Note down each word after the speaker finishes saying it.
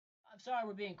sorry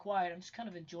we're being quiet. I'm just kind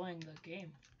of enjoying the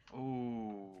game.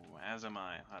 Ooh, as am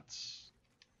I.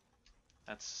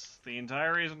 That's the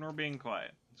entire reason we're being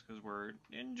quiet. It's because we're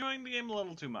enjoying the game a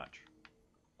little too much.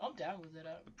 I'm down with it.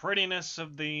 The prettiness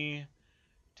of the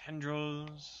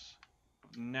tendrils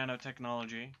of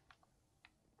nanotechnology.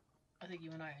 I think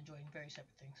you and I are enjoying very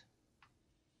separate things.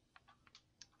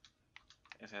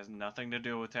 It has nothing to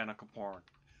do with tentacle porn.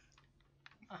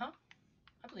 Uh-huh.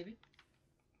 I believe you.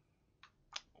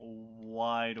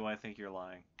 Why do I think you're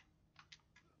lying?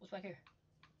 What's back here?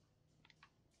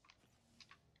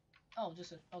 Oh,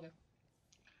 just a... Okay.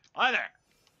 Hi there!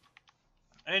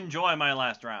 Enjoy my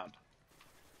last round.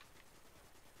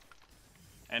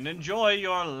 And enjoy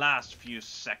your last few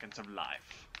seconds of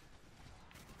life.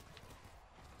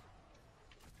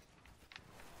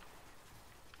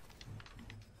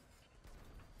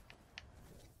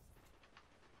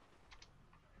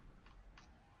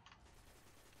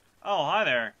 Oh, hi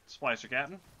there, Splicer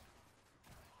Captain.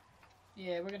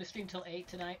 Yeah, we're gonna stream till 8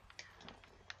 tonight.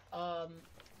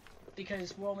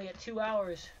 Because we're only at 2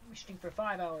 hours. We stream for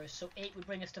 5 hours, so 8 would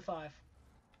bring us to 5.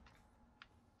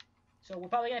 So we're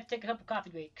probably gonna have to take a couple coffee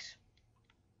breaks.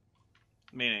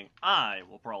 Meaning, I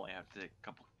will probably have to take a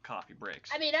couple coffee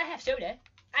breaks. I mean, I have soda.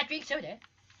 I drink soda.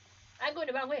 I'm going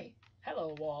the wrong way.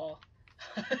 Hello, wall.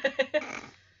 I'm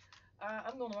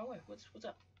going the wrong way. What's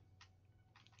up?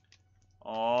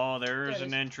 Oh, there's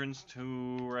an entrance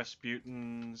to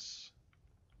Rasputin's.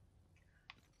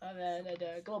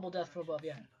 The global death from above,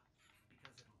 yeah.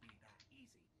 Because it'll be that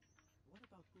easy. What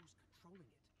about who's controlling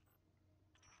it?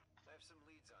 I have some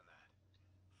leads on that.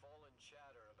 Fallen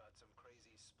chatter about some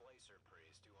crazy splicer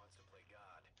priest who wants to play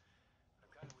God.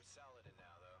 I'm kind of with Saladin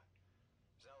now, though.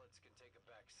 Zealots can take a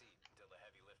back seat until the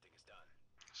heavy lifting is done.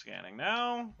 Scanning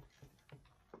now.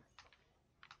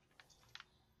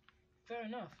 Fair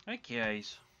enough. Hey,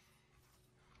 guys.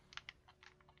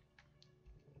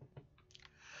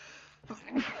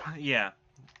 Yeah.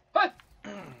 What?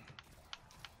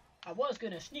 I was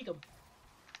gonna sneak him,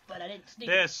 but I didn't sneak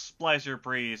him. This Splicer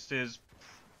Priest is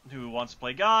who wants to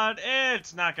play God.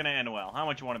 It's not gonna end well. How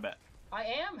much you want to bet? I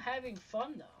am having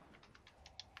fun, though.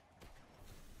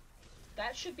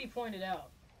 That should be pointed out.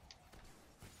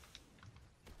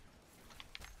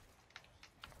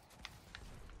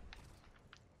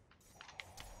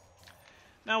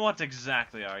 Now, what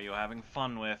exactly are you having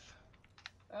fun with?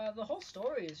 The whole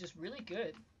story is just really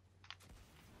good.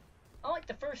 I like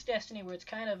the first Destiny where it's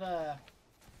kind of a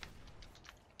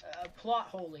plot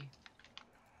holy.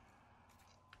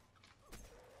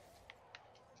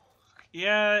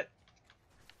 Yeah,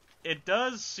 it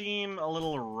does seem a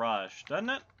little rushed, doesn't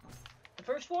it? The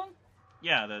first one?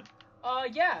 Yeah, the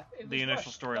yeah. It was the initial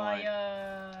rushed storyline.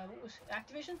 by, what was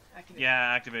Activision? Activision.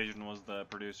 Yeah, Activision was the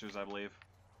producers, I believe.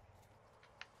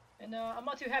 And I'm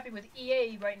not too happy with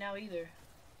EA right now either.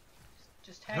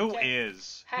 Just hashtag, Who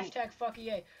is? Hashtag fuck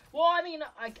EA. Well, I mean,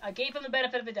 I gave them the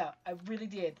benefit of the doubt. I really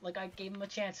did. Like, I gave them a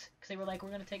chance. Because they were like, we're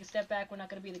going to take a step back. We're not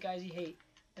going to be the guys you hate.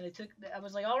 And they took... I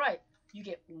was like, alright. You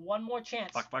get one more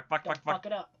chance. Fuck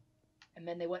It up. And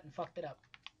then they went and fucked it up.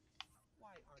 Why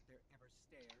aren't there ever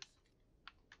stairs?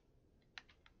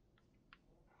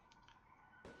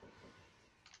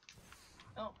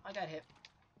 Oh, I got hit.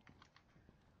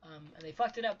 And they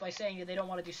fucked it up by saying that they don't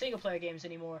want to do single-player games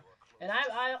anymore. And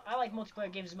I like multiplayer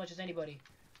games as much as anybody.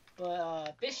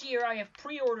 But this year I have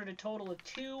pre-ordered a total of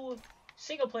 2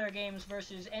 single-player games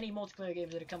versus any multiplayer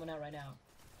games that are coming out right now.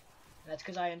 And that's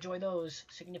because I enjoy those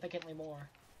significantly more.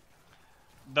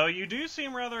 Though you do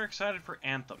seem rather excited for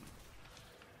Anthem.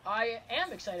 I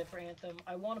am excited for Anthem.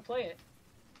 I want to play it.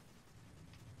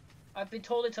 I've been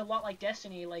told it's a lot like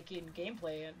Destiny, like in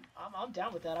gameplay, and I'm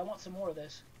down with that. I want some more of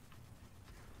this.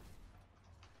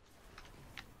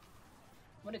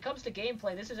 When it comes to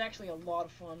gameplay, this is actually a lot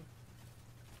of fun.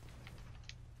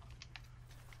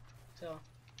 So,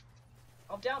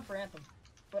 I'm down for Anthem.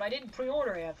 But I didn't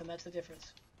pre-order Anthem, that's the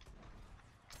difference.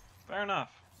 Fair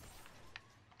enough.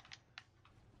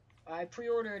 I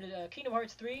pre-ordered Kingdom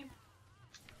Hearts 3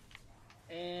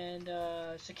 and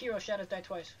Sekiro Shadows Die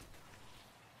Twice.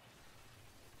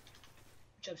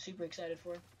 Which I'm super excited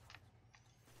for.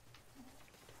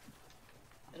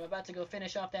 And I'm about to go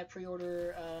finish off that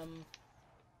pre-order...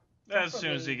 as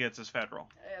soon as he gets his federal.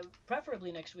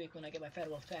 Preferably next week when I get my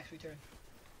federal tax return.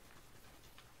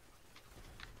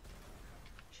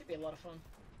 Should be a lot of fun.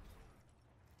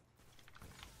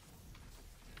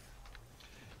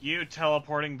 You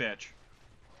teleporting bitch.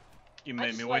 You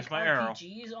made me waste my arrow.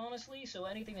 RPGs, honestly, so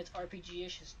anything that's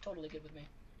RPG-ish is totally good with me.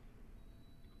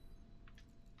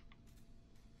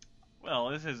 Well,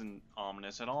 this isn't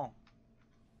ominous at all.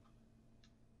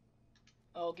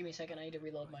 Oh, give me a second. I need to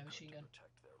reload my machine gun.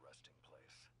 Protect their resting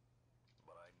place,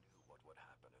 but I knew what would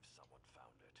happen if someone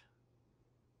found it.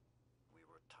 We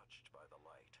were touched by the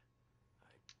light.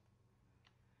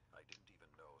 I didn't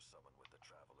even know someone with the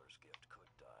Traveler's Gift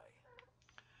could die.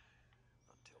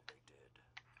 Until they did.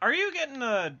 Are you getting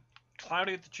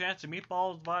Cloudy with the Chance of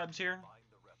Meatballs vibes here? Find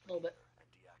the A little bit. replicator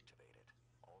and deactivate it.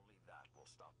 Only that will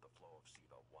stop the flow of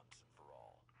Siva once and for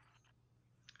all.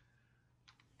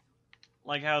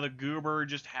 Like how the goober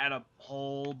just had a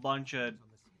whole bunch of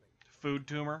food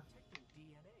tumor. Detecting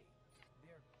DNA.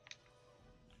 They're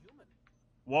human.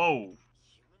 Whoa. Human?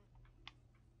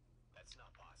 That's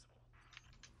not possible.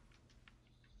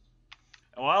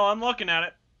 Well, I'm looking at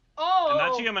it, Oh! and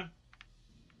that's human.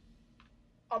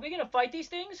 Are we gonna fight these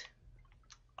things?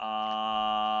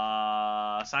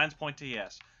 Signs point to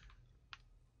yes.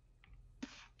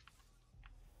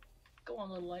 Go on,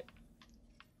 little light.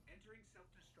 Entering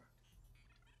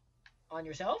self-destruct. On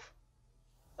yourself?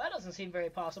 That doesn't seem very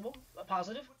positive. What's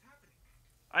happening?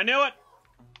 I knew it.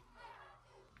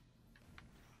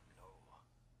 No.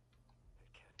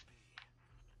 It can't be.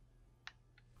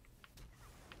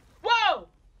 Whoa!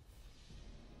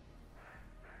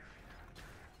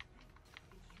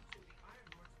 It's using the Iron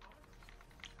Lord's armor.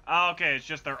 Oh, okay, it's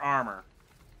just their armor.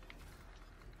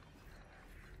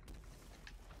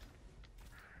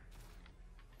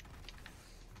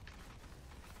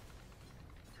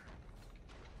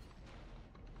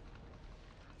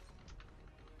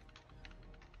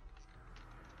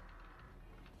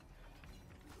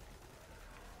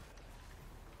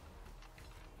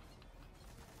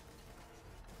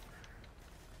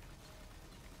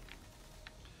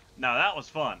 Now that was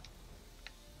fun.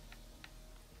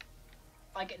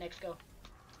 I get next go.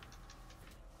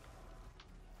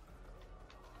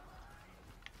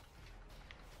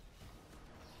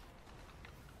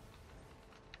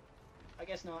 I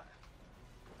guess not.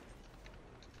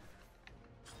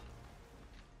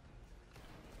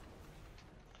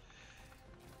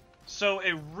 So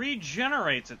it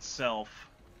regenerates itself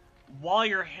while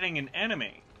you're hitting an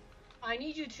enemy. I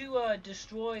need you to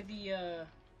destroy the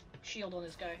shield on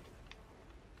this guy.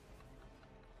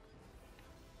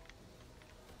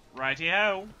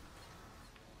 Righty-ho.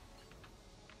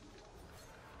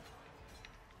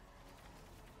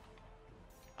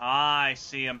 I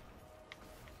see him.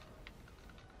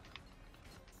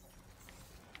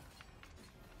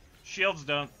 Shield's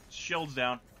down. Shield's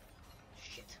down.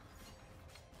 Shit.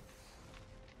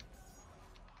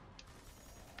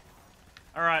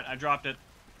 Alright, I dropped it.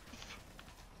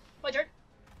 My turn.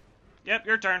 Yep,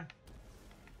 your turn.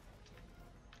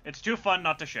 It's too fun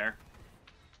not to share.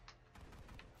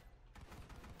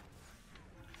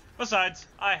 Besides,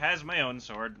 I has my own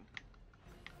sword.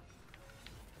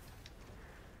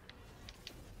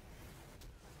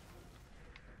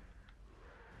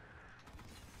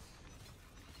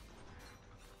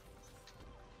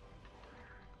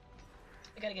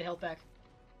 I gotta get health back.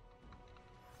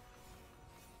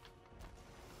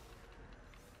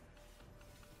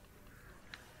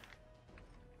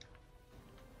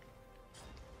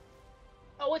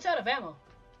 Oh, it's out of ammo.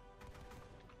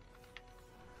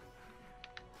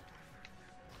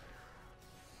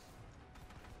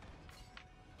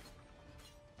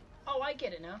 Oh, I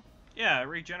get it now. Yeah, it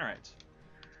regenerates.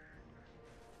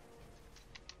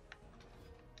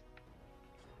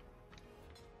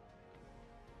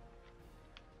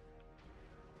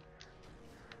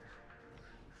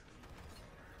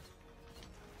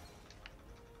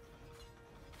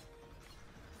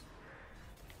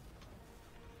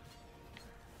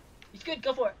 He's good,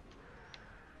 go for it.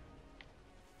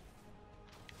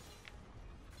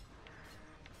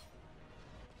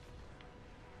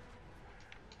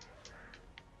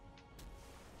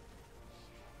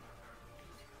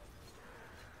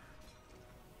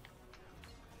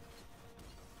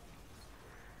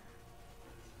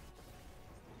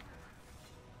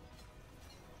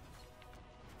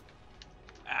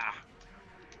 Ah.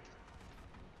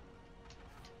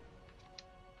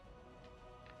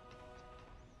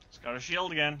 It's got a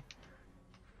shield again.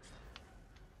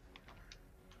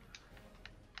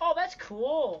 Oh, that's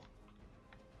cool.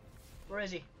 Where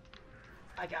is he?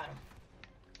 I got him.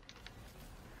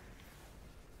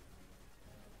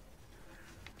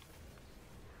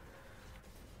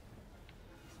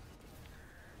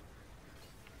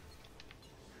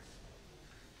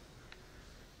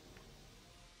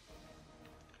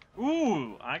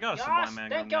 Ooh, I got a Yes, sublime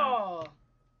magnum thank now. you.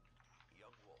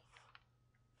 Young Wolf,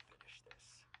 finish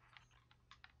this.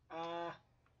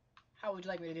 How would you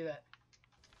like me to do that?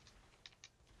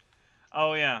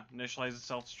 Oh yeah, initialize the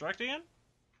self-destruct again?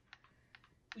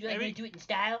 Would you like me Maybe. to do it in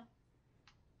style?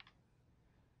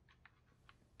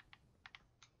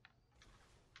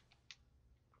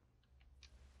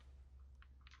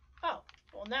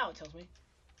 now it tells me.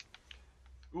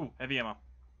 Ooh, heavy ammo.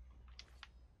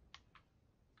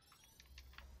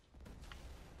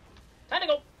 Time to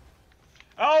go.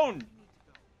 Oh! We need to go.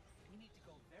 We need to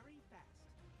go very fast.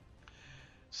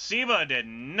 Siva did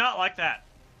not like that.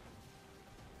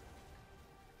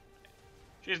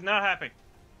 She's not happy.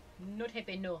 Not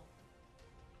happy, no.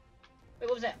 Wait,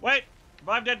 what was that? Wait!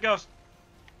 Revive dead ghost.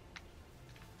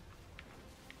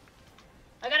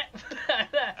 I got it.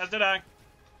 As did I.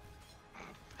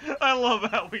 I love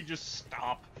how we just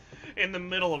stop in the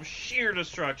middle of sheer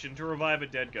destruction to revive a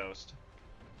dead ghost.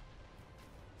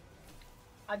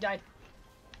 I died.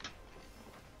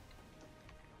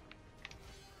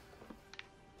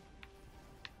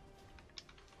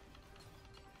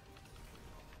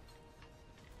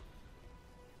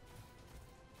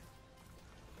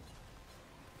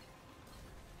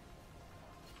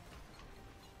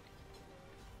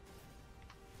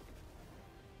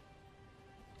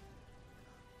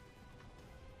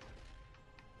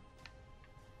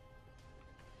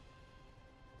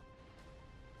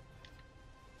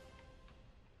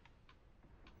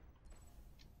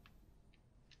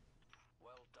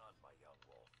 Well done, my young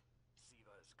wolf.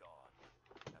 Siva is gone,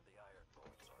 and the Iron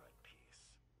Lords are at peace.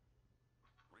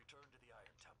 Return to the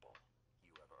Iron Temple.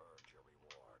 You have earned your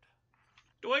reward.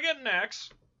 Do I get an axe?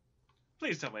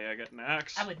 Please tell me I get an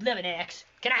axe. I would love an axe.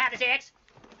 Can I have this axe?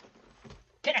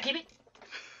 Can I keep it?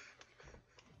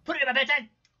 Put it in my bedside.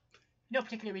 No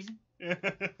particular reason.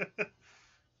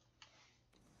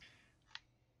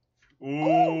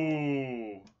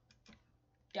 Ooh.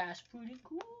 That's pretty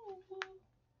cool.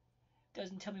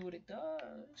 Doesn't tell me what it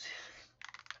does.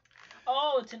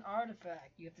 Oh, it's an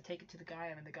artifact. You have to take it to the guy,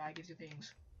 and then the guy gives you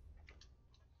things.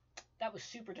 That was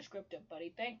super descriptive,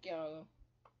 buddy. Thank you.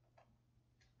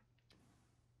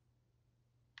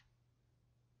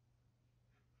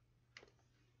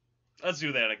 Let's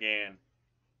do that again.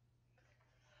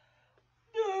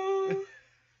 No.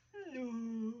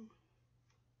 No.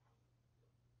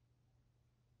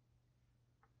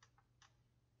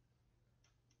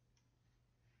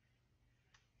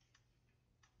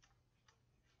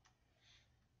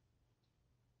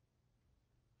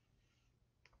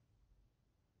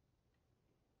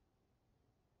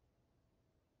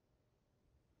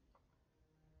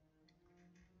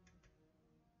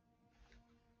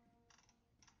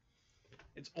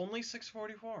 It's only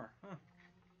 6:44. Huh.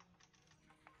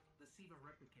 The Siva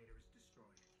replicator is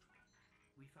destroyed.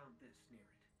 We found this near it.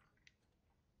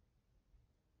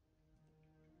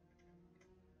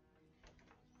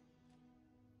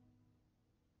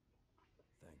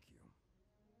 Thank you.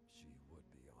 She would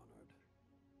be honored.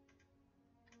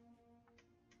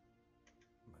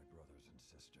 My brothers and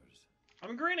sisters,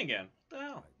 I'm green again. What the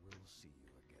hell? I will see you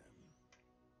again.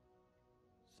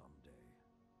 Someday.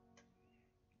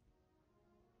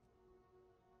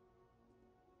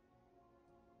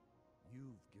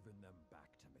 You've given them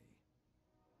back to me.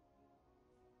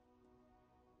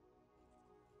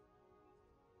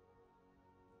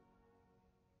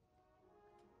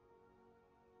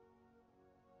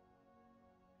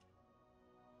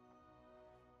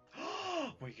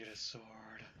 We get a sword.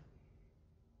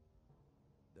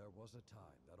 There was a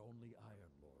time that only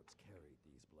Iron Lords carried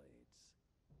these blades.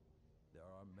 There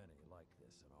are many like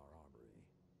this in our armory,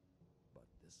 but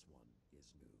this one is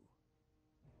new.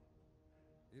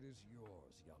 It is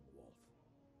yours, young wolf.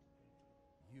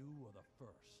 You are the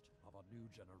first of a new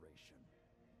generation.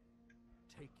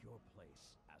 Take your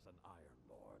place as an Iron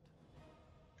Lord.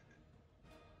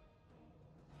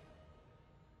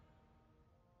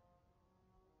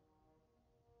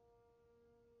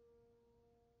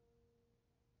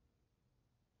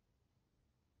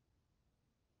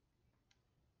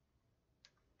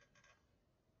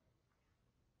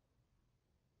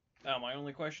 Now, my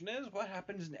only question is, what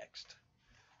happens next?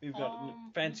 We've got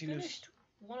fancy we news. finished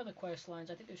one of the quest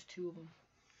lines. I think there's 2 of them.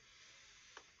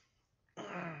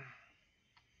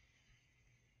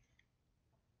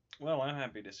 Well, I'm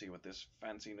happy to see what this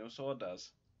fancy new sword does.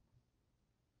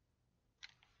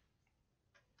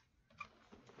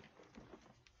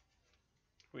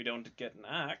 We don't get an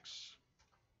axe,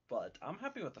 but I'm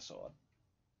happy with the sword.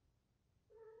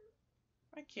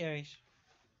 Hi, Carries.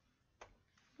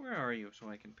 Where are you so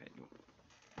I can pet you?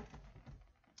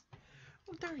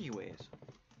 Well, there you is.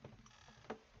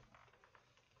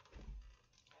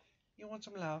 You want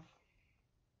some love?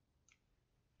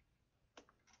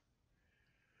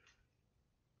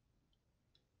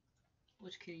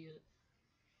 Which kitty is it?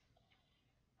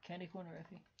 Candy corn or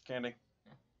Effie? Candy.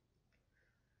 Yeah.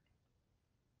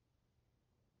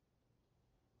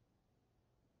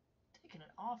 Taking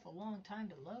an awful long time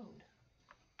to load.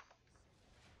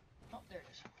 Oh, there it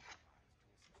is.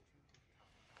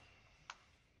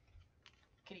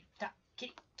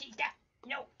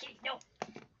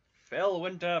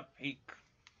 Felwinter Peak.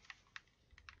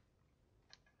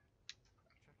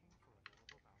 Checking for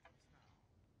available bounties now.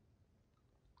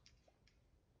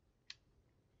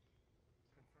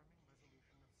 Confirming resolution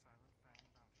of Silent Fang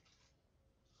bounty.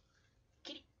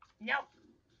 Kitty, no.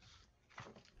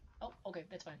 Oh, okay,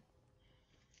 that's fine.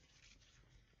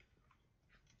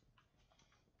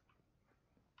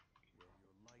 Will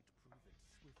your light prove its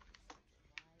swiftness, Hunter?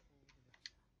 Why old Russia?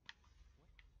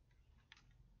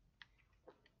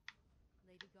 What?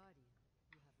 Lady Guardian,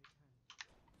 you have returned.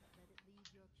 Let it lead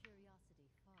your curiosity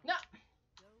far. No.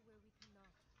 Go where we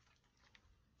cannot.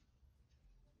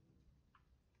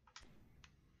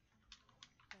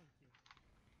 Thank you.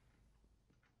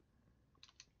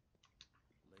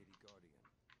 Lady Guardian,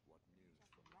 what news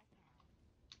from the field?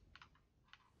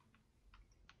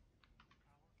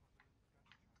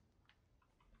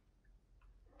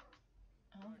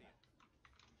 Guardian.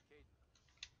 Kate.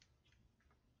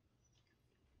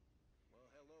 Well,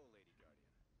 hello, Lady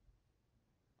Guardian.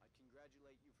 I'd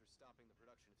congratulate you for stopping the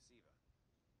production of Siva,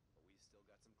 but we've still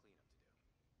got some cleanup to do.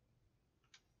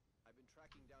 I've been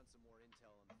tracking down some more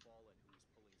intel on the Fallen who's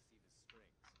pulling Siva's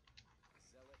strings. A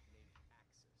zealot named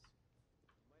Axis.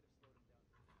 You might have slowed him down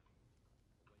for now,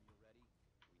 but when you're ready,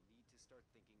 we need to start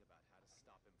thinking about how to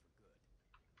stop him for good.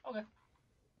 Okay. I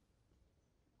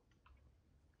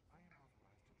am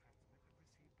authorized to transmit and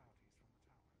receive bounties from the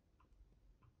tower.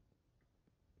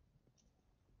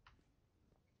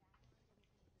 Anything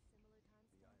with a similar time The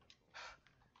stamp? Iron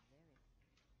Lord. Very.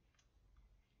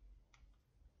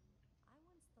 I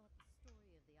once thought the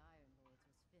story of the Iron Lords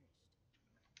was finished, but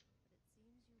it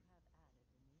seems you have added a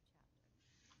new chapter.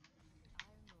 The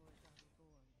Iron Lords are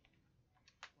reborn.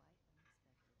 Quite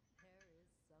unexpected. There is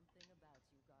something about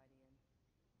you, Guardian.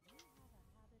 You have a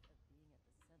habit of being at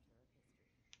the center of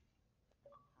history.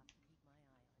 I'll have to keep my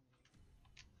eye on you.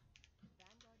 The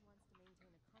Vanguard wants to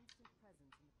maintain a constant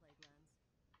presence in the Plaguelands.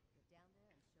 Get down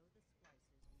there and show the splicers we mean business.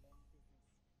 Go now.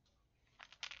 Accept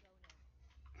this challenge,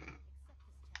 and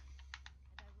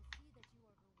I will see that you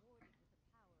are rewarded with the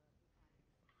power of the Iron Lords.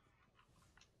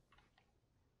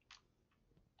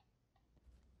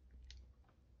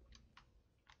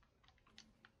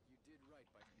 You did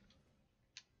right by...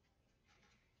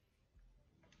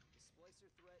 The Splicer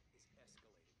threat is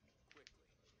escalating, quickly.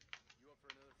 You up for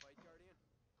another fight, Guardian?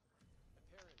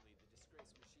 Apparently, the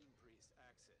disgraced machine priest,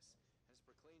 Axis, has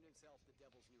proclaimed himself the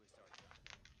Devil's newest archon.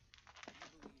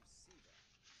 He believes Siva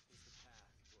is the path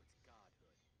towards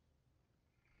godhood.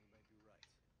 He might be right.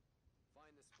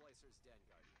 Find the Splicer's den,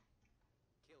 Guardian.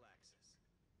 Kill Axis.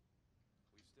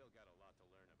 We've still got a lot to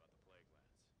learn about the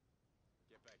Plaguelands.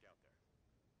 Get back out there.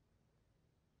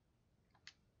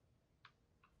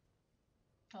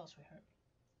 Oh, sweetheart.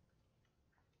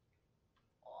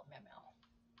 Oh, meow meow.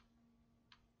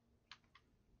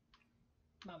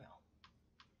 Meow meow.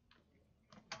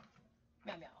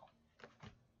 Meow meow.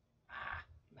 Ah,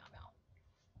 meow meow.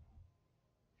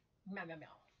 Meow meow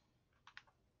meow.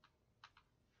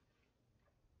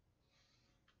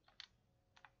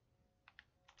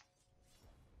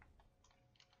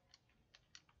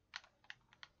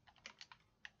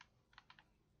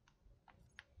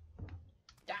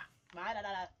 Da.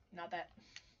 Not that.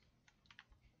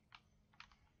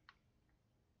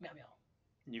 Meow meow.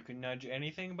 You can nudge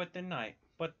anything but the knife.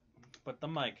 But the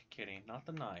mic, Kitty, not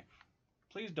the knife.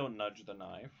 Please don't nudge the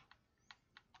knife.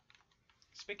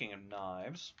 Speaking of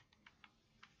knives.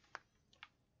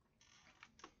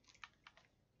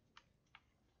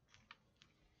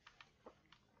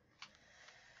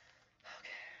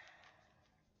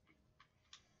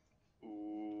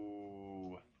 Ooh.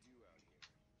 What do we do out here?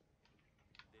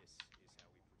 This is how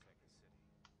we protect the city.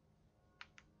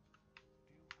 Do you have bounties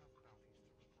to report, Guardian? Do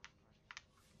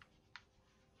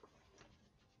you have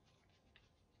bounties to return?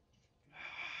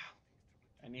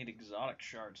 I need exotic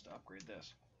shards to upgrade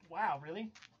this. Wow,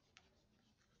 really?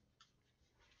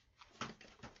 I've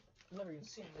never even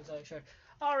seen an exotic shard.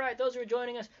 Alright, those who are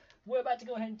joining us, we're about to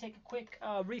go ahead and take a quick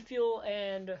refuel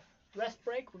and rest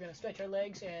break. We're going to stretch our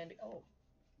legs and... Oh,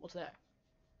 what's that?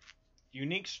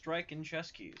 Unique strike and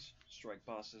chess keys. Strike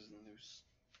bosses and loose.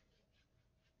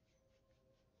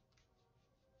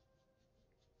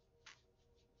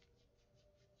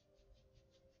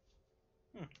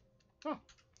 Huh.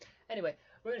 Anyway,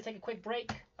 we're going to take a quick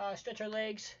break, stretch our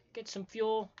legs, get some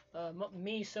fuel,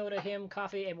 me, soda, him,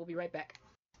 coffee, and we'll be right back.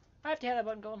 I have to have that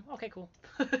button going. Okay, cool.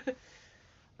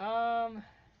 How's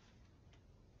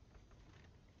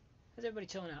everybody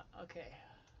chilling out? Okay.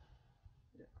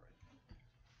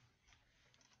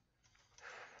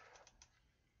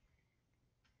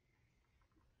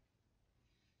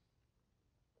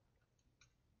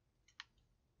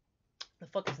 The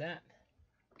fuck is that?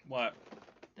 What?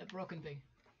 That broken thing.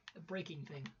 The breaking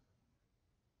thing.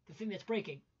 The thing that's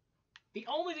breaking. The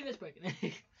only thing that's breaking.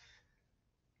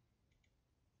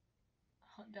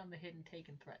 Hunt down the hidden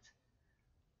taken threats.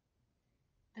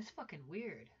 That's fucking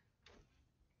weird.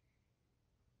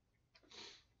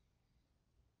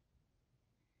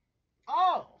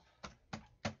 Oh!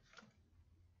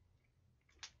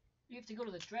 You have to go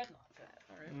to the Dreadnought for that.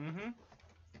 Alright. Mm-hmm.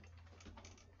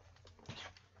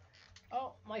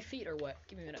 Oh, my feet are wet.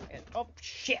 Give me a minute. Oh,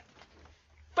 shit!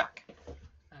 Fuck!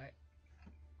 Alright.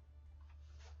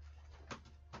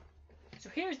 So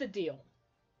here's the deal.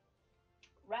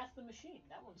 Wrath of the Machine.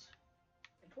 That one's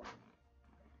important.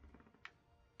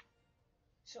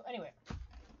 So anyway,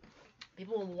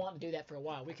 people will want to do that for a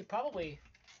while. We could probably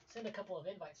send a couple of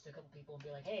invites to a couple people and be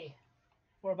like, hey,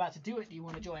 we're about to do it. Do you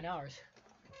want to join ours?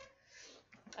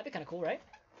 That'd be kind of cool, right?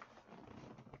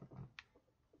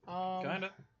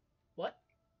 Kinda. What?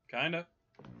 Kinda.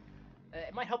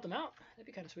 It might help them out. That'd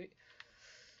be kind of sweet.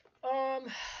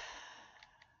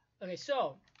 Okay,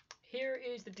 so here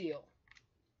is the deal.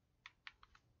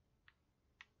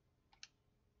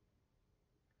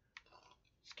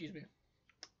 Excuse me.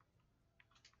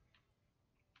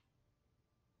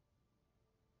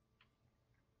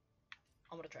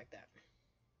 I'm gonna track that.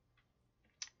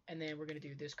 And then we're gonna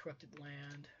do this corrupted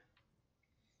land.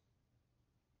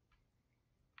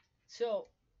 So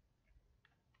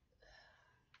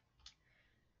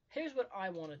here's what I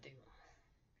want to do.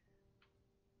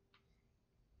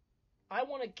 I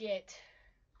want to get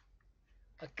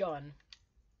a gun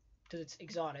because it's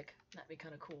exotic. That'd be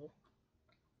kind of cool.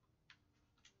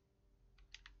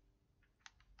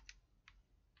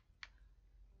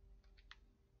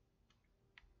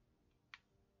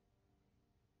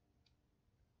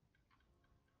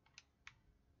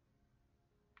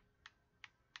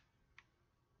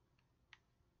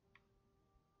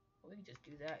 We can just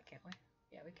do that, can't we?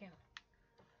 Yeah, we can.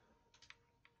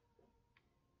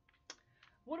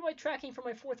 What am I tracking for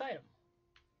my fourth item?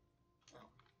 Oh.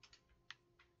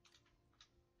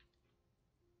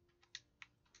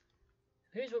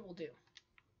 Here's what we'll do.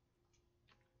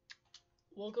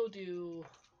 We'll go do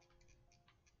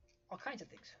all kinds of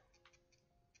things.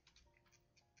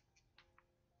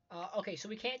 Okay, so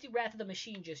we can't do Wrath of the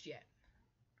Machine just yet.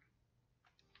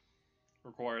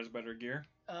 Requires better gear.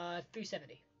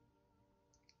 370.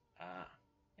 Ah.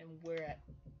 And we're at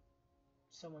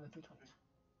somewhere in the 320s.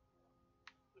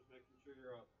 Just making sure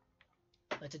you're up.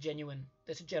 That's a genuine.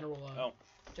 That's a general.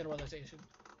 Generalization.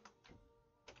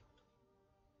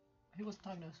 He wasn't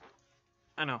talking to us.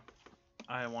 I know.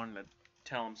 I wanted to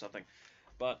tell him something,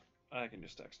 but I can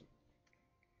just text him.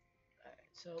 Alright,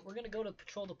 so we're gonna go to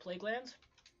patrol the Plague Lands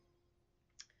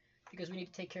because we need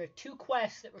to take care of 2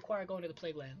 quests that require going to the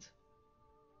Plague Lands.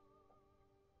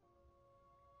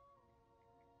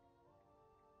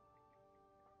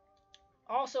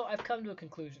 Also, I've come to a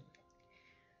conclusion.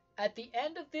 At the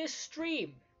end of this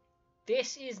stream,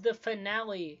 this is the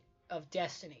finale of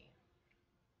Destiny.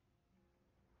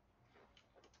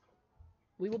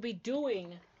 We will be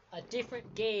doing a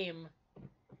different game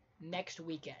next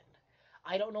weekend.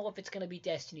 I don't know if it's going to be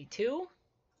Destiny 2.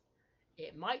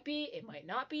 It might be, it might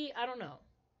not be, I don't know.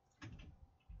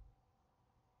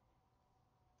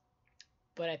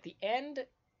 But at the end...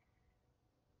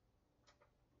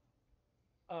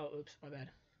 Oh, oops, my bad.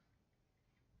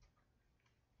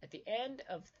 At the end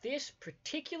of this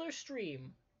particular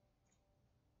stream,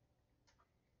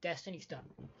 Destiny's done.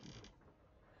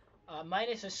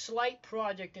 Minus a slight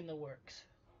project in the works.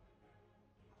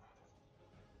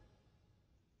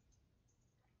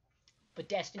 But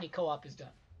Destiny co-op is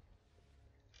done.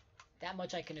 That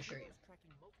much I can assure you. Tracking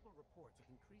multiple reports of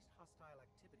increased hostile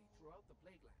activity throughout the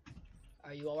Plaguelands.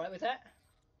 Are you alright with that?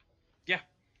 Yeah.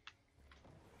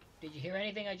 Did you hear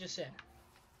anything I just said?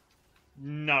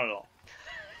 Not at all.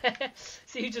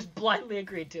 So you just blindly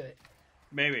agreed to it.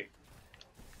 Maybe.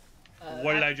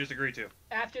 What did I just agree to?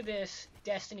 After this,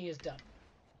 Destiny is done.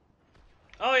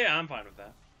 Oh yeah, I'm fine with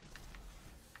that.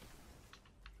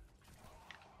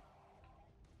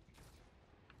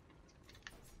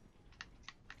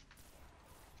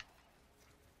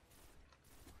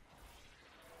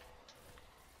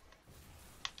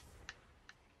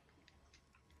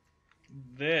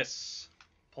 This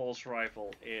pulse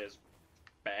rifle is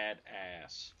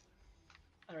badass.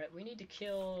 Alright, we need to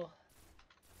kill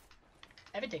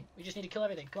everything. We just need to kill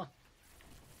everything. Come on.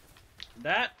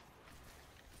 That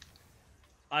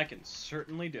I can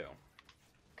certainly do.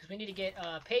 Because we need to get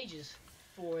pages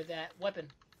for that weapon.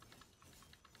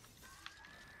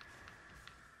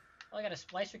 Oh, I got a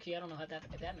splicer key. I don't know how if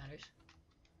that matters.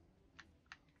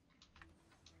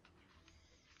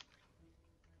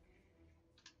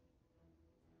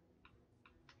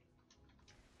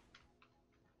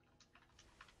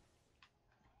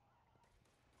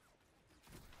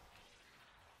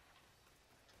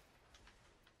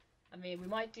 mean, we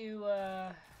might do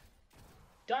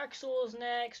Dark Souls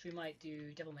next. We might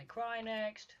do Devil May Cry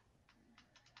next.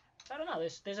 I don't know.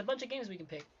 There's a bunch of games we can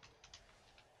pick.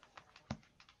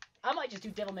 I might just do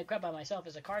Devil May Cry by myself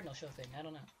as a Cardinal Show thing. I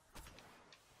don't know.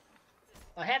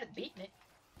 I haven't beaten it.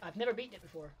 I've never beaten it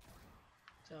before.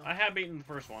 So I have beaten the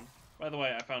first one. By the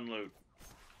way, I found loot.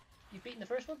 you've beaten the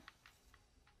first one?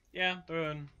 Yeah,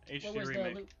 they're an HD What was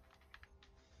remake.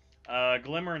 the loot?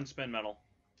 Glimmer and Spin Metal.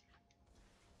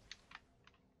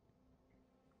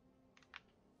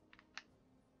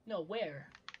 No, where?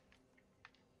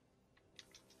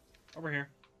 Over here.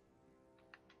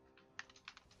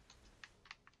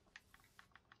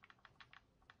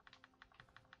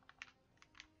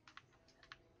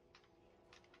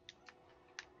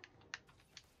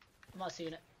 I'm not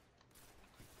seeing it.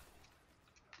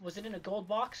 Was it in a gold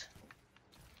box?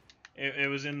 It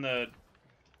was in the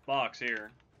box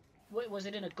here. Wait, was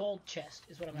it in a gold chest?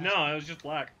 Is what I'm asking. No, it was just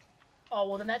black. Oh,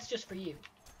 well then that's just for you.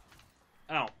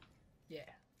 Oh. Yeah.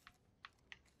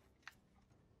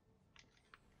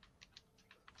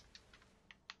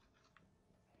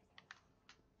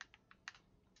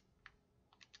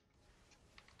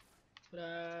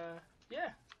 But yeah.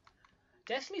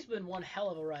 Destiny's been one hell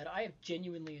of a ride. I have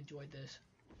genuinely enjoyed this.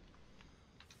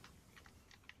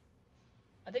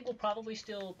 I think we'll probably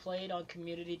still play it on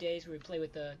community days where we play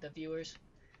with the viewers.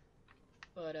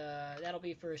 But that'll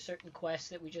be for certain quests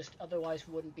that we just otherwise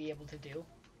wouldn't be able to do.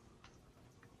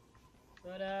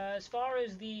 But as far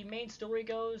as the main story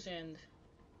goes and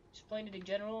just playing it in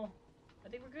general, I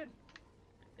think we're good.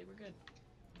 I think we're good.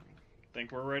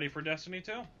 Think we're ready for Destiny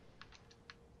 2?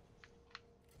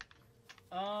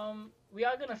 We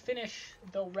are gonna finish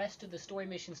the rest of the story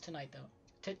missions tonight,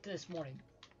 though. This morning.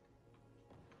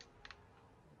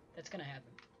 That's gonna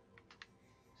happen.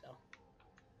 So,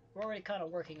 we're already kind of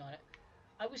working on it.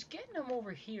 I was getting them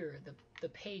over here, the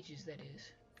pages, that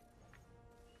is.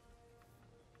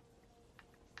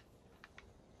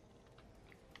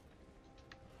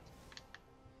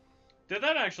 Did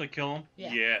that actually kill him?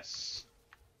 Yeah. Yes.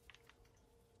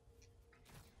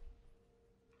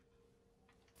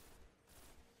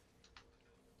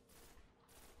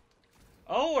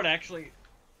 Oh, it actually...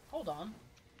 Hold on.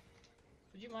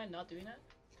 Would you mind not doing that?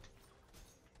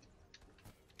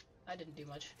 I didn't do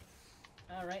much.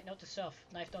 Alright, note to self.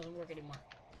 Knife doesn't work anymore.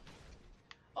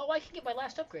 Oh, I can get my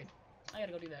last upgrade. I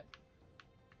gotta go do that.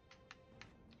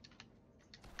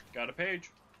 Got a page.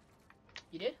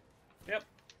 You did? Yep.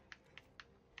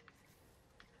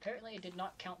 Apparently it did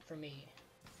not count for me.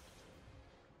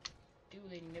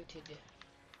 Duly noted.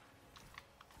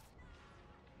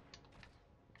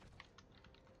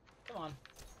 Come on.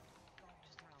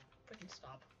 Just freaking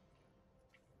stop.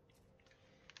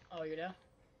 Oh, you're down?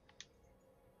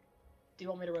 Do you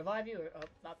want me to revive you, or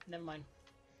oh, never mind.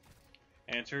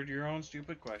 Answered your own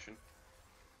stupid question.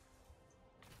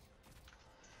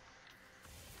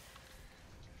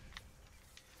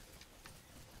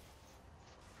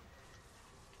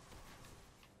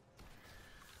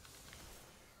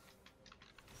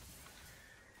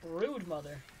 Brood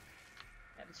Mother.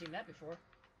 Haven't seen that before.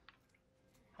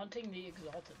 Hunting the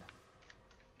Exalted.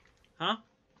 Huh?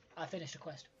 I finished a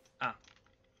quest. Ah.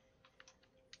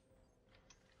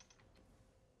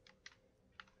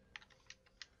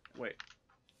 Wait.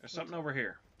 There's something over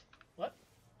here. What?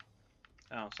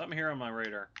 Oh, something here on my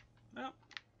radar. Oh.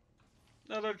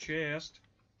 Another chest.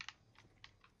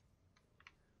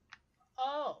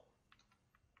 Oh.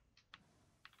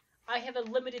 I have a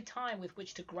limited time with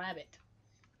which to grab it.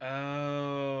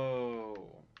 Oh.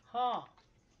 Huh.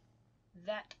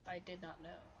 That I did not know.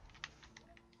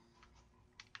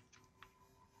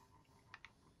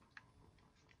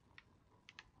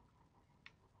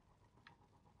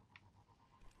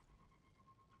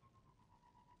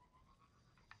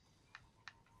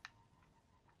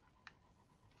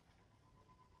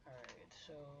 Alright,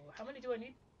 so how many do I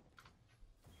need?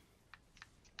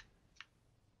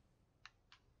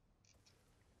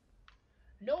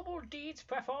 Noble deeds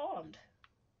performed.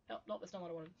 Nope, nope, that's not what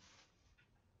I wanted.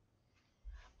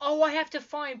 Oh, I have to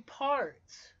find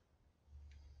parts.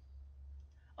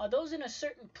 Are those in a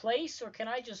certain place, or can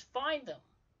I just find them?